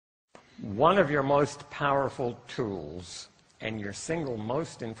One of your most powerful tools and your single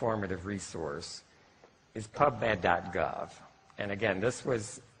most informative resource is pubmed.gov. And again, this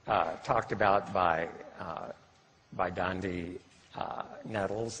was talked about by Dondi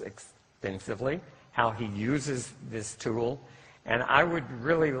Nettles extensively, how he uses this tool. And I would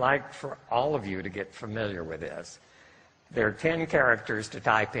really like for all of you to get familiar with this. There are 10 characters to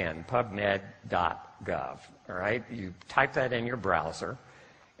type in, pubmed.gov. All right? You type that in your browser,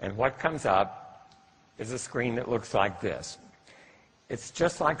 and what comes up is a screen that looks like this. It's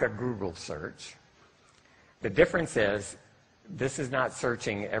just like a Google search. The difference is this is not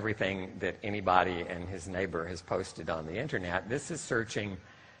searching everything that anybody and his neighbor has posted on the internet. This is searching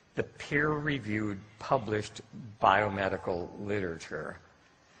the peer-reviewed, published biomedical literature,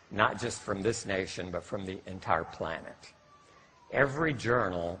 not just from this nation, but from the entire planet. Every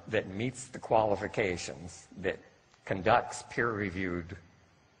journal that meets the qualifications, that conducts peer-reviewed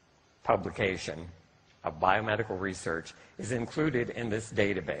publication of biomedical research, is included in this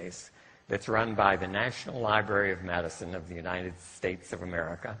database that's run by the National Library of Medicine of the United States of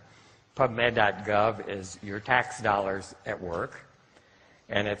America. PubMed.gov is your tax dollars at work,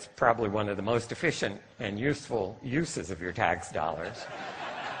 and it's probably one of the most efficient and useful uses of your tax dollars.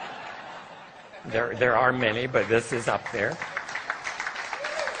 There are many, but this is up there.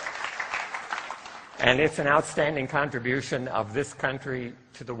 And it's an outstanding contribution of this country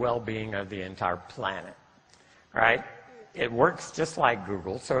to the well-being of the entire planet. All right? It works just like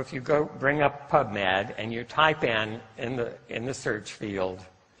Google. So if you go bring up PubMed and you type in the search field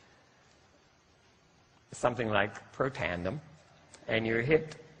something like protandem, and you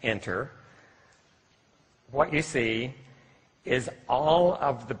hit enter, what you see is all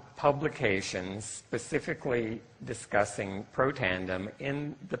of the publications specifically discussing protandem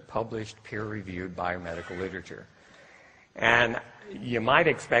in the published peer-reviewed biomedical literature. And you might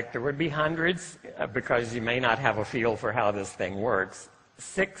expect there would be hundreds because you may not have a feel for how this thing works.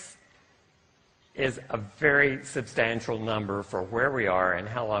 6 is a very substantial number for where we are and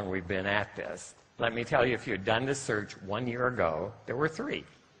how long we've been at this. Let me tell you, if you had done this search 1 year ago, there were 3.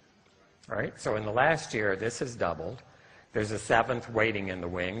 All right? So in the last year, this has doubled. There's a 7th waiting in the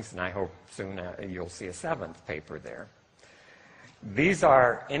wings, and I hope soon you'll see a 7th paper there. These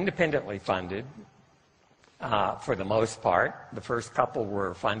are independently funded for the most part. The first couple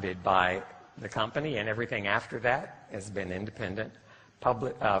were funded by the company, and everything after that has been independent.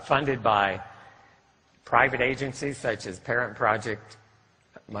 Funded by private agencies such as Parent Project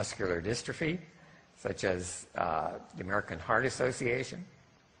Muscular Dystrophy, such as the American Heart Association,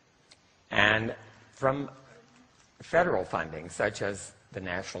 and from federal funding, such as the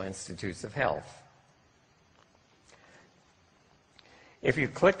National Institutes of Health. If you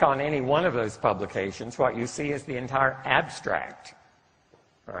click on any one of those publications, what you see is the entire abstract,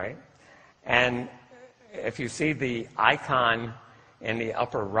 all right? And if you see the icon in the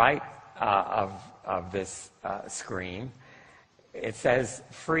upper right of this screen, it says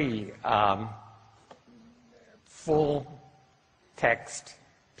free full text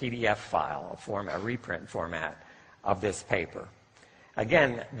PDF file, a reprint format of this paper.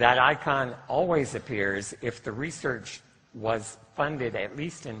 Again, that icon always appears if the research was funded, at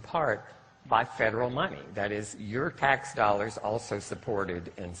least in part, by federal money. That is, your tax dollars also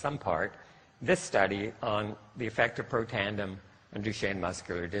supported, in some part, this study on the effect of protandem on Duchenne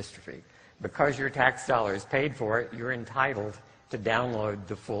muscular dystrophy. Because your tax dollars paid for it, you're entitled to download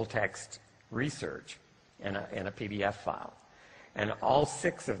the full text research in a PDF file. And all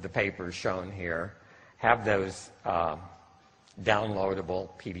 6 of the papers shown here have those downloadable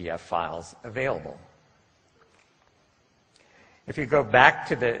PDF files available. If you go back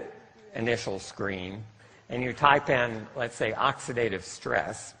to the initial screen and you type in, let's say, oxidative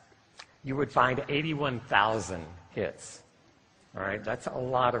stress, you would find 81,000 hits. All right, that's a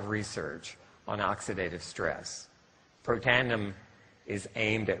lot of research on oxidative stress. Protandem is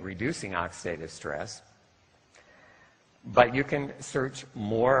aimed at reducing oxidative stress, but you can search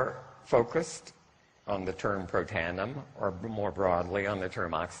more focused on the term protandem or more broadly on the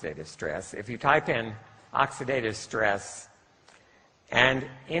term oxidative stress. If you type in oxidative stress and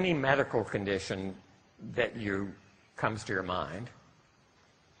any medical condition that comes to your mind,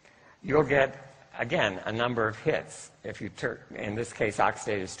 you'll get, again, a number of hits. If you in this case,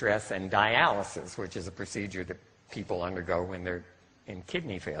 oxidative stress and dialysis, which is a procedure that people undergo when they're in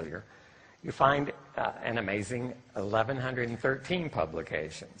kidney failure, you find an amazing 1,113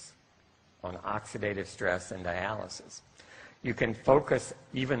 publications on oxidative stress and dialysis. You can focus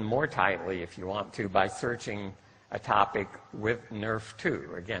even more tightly, if you want to, by searching a topic with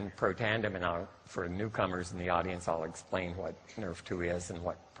NRF2. Again, protandem, and for newcomers in the audience, I'll explain what NRF2 is and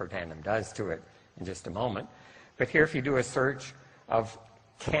what protandem does to it in just a moment. But here, if you do a search of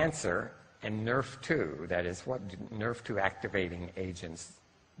cancer and NRF2, that is, what do NRF2 activating agents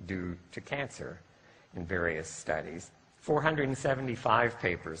do to cancer in various studies, 475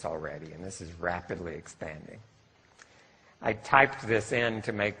 papers already, and this is rapidly expanding. I typed this in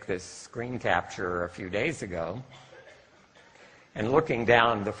to make this screen capture a few days ago, and looking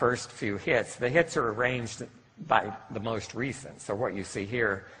down the first few hits, the hits are arranged by the most recent. So what you see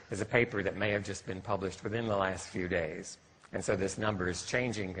here is a paper that may have just been published within the last few days. And so this number is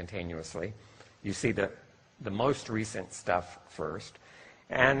changing continuously. You see the most recent stuff first.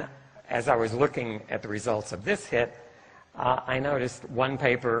 And as I was looking at the results of this hit, I noticed one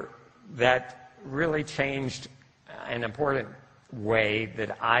paper that really changed an important way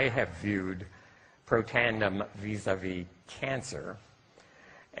that I have viewed protandem vis-a-vis cancer.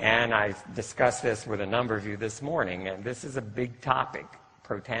 And I discussed this with a number of you this morning, and this is a big topic,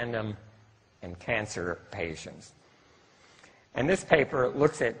 protandem and cancer patients. And this paper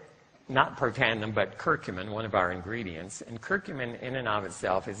looks at not protandem, but curcumin, one of our ingredients. And curcumin in and of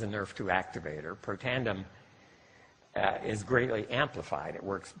itself is a NRF2 activator. Protandem is greatly amplified. It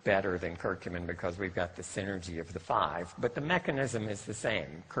works better than curcumin because we've got the synergy of the 5. But the mechanism is the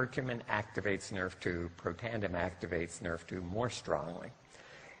same. Curcumin activates NRF2. Protandem activates NRF2 more strongly.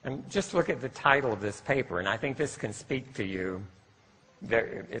 And just look at the title of this paper, and I think this can speak to you.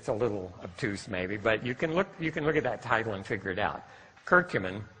 It's a little obtuse maybe, but you can look at that title and figure it out.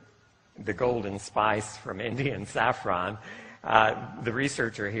 Curcumin, the golden spice from Indian saffron, the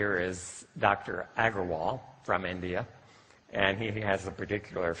researcher here is Dr. Agarwal from India, and he has a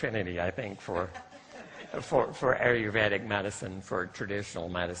particular affinity, I think, for Ayurvedic medicine, for traditional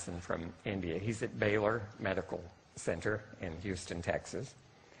medicine from India. He's at Baylor Medical Center in Houston, Texas,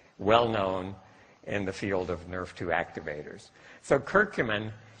 well known in the field of NRF2 activators. So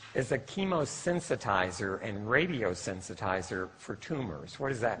curcumin is a chemosensitizer and radiosensitizer for tumors. What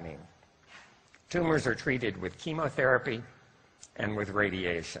does that mean? Tumors are treated with chemotherapy and with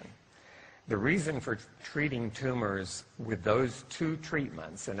radiation. The reason for treating tumors with those two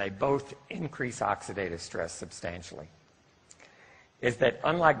treatments, and they both increase oxidative stress substantially, is that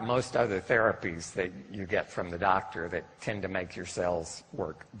unlike most other therapies that you get from the doctor that tend to make your cells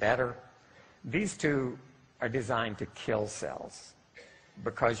work better, these two are designed to kill cells,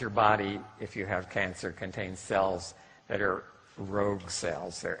 because your body, if you have cancer, contains cells that are rogue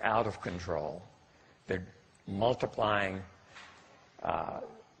cells. They're out of control. They're multiplying,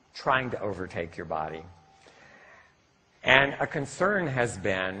 trying to overtake your body. And a concern has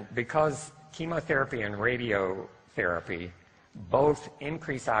been, because chemotherapy and radiotherapy both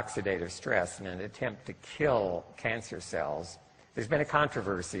increase oxidative stress in an attempt to kill cancer cells, there's been a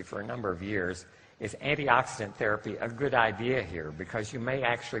controversy for a number of years. Is antioxidant therapy a good idea here? Because you may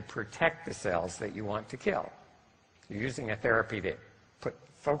actually protect the cells that you want to kill. You're using a therapy that put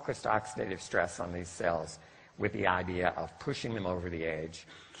focused oxidative stress on these cells with the idea of pushing them over the edge,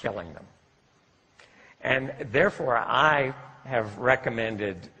 killing them. And therefore, I have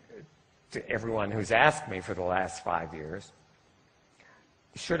recommended to everyone who's asked me for the last 5 years,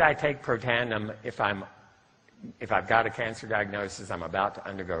 should I take protandem if I've got a cancer diagnosis, I'm about to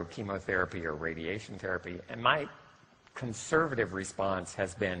undergo chemotherapy or radiation therapy? And my conservative response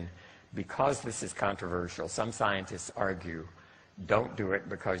has been, because this is controversial, some scientists argue, don't do it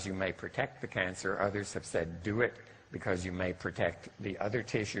because you may protect the cancer. Others have said, do it because you may protect the other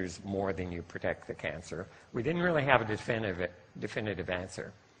tissues more than you protect the cancer. We didn't really have a definitive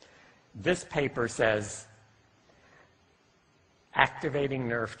answer. This paper says activating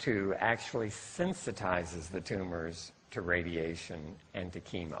NRF2 actually sensitizes the tumors to radiation and to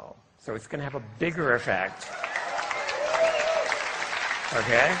chemo. So it's going to have a bigger effect.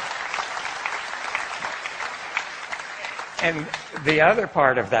 Okay? And the other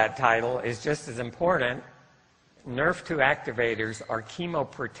part of that title is just as important. NRF2 activators are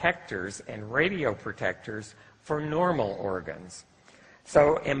chemoprotectors and radioprotectors for normal organs.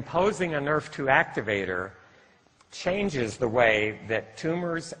 So imposing a NRF2 activator changes the way that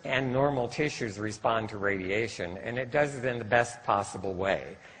tumors and normal tissues respond to radiation, and it does it in the best possible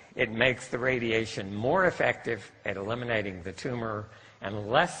way. It makes the radiation more effective at eliminating the tumor and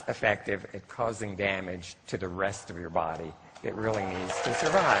less effective at causing damage to the rest of your body that really needs to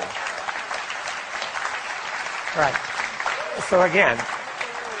survive. Right. So again,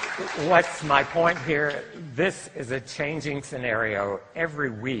 what's my point here? This is a changing scenario. Every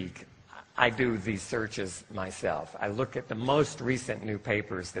week, I do these searches myself. I look at the most recent new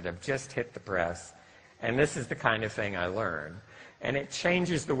papers that have just hit the press, and this is the kind of thing I learn. And it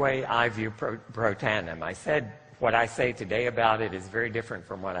changes the way I view protandem. I said What I say today about it is very different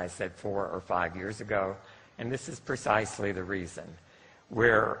from what I said 4 or 5 years ago, and this is precisely the reason.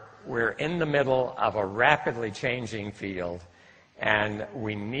 We're in the middle of a rapidly changing field, and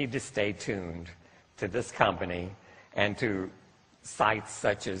we need to stay tuned to this company and to sites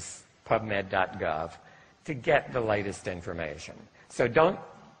such as pubmed.gov to get the latest information. So don't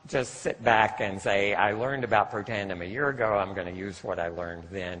just sit back and say, I learned about Protandim a year ago, I'm going to use what I learned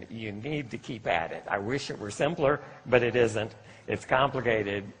then. You need to keep at it. I wish it were simpler, but it isn't. It's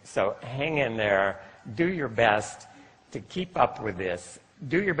complicated, so hang in there. Do your best to keep up with this.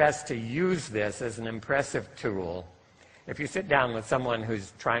 Do your best to use this as an impressive tool. If you sit down with someone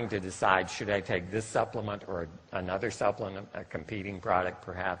who's trying to decide, should I take this supplement or another supplement, a competing product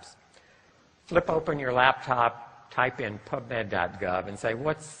perhaps, flip open your laptop, type in pubmed.gov and say,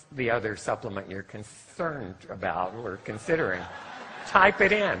 what's the other supplement you're concerned about or considering? Type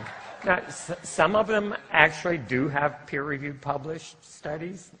it in. Now, some of them actually do have peer-reviewed published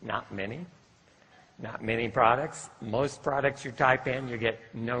studies, not many. Not many products. Most products you type in, you get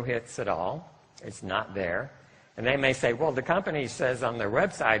no hits at all. It's not there. And they may say, well, the company says on their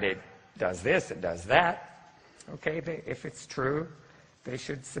website it does this, it does that. Okay, if it's true, they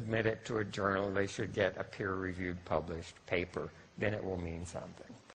should submit it to a journal. They should get a peer-reviewed published paper. Then it will mean something.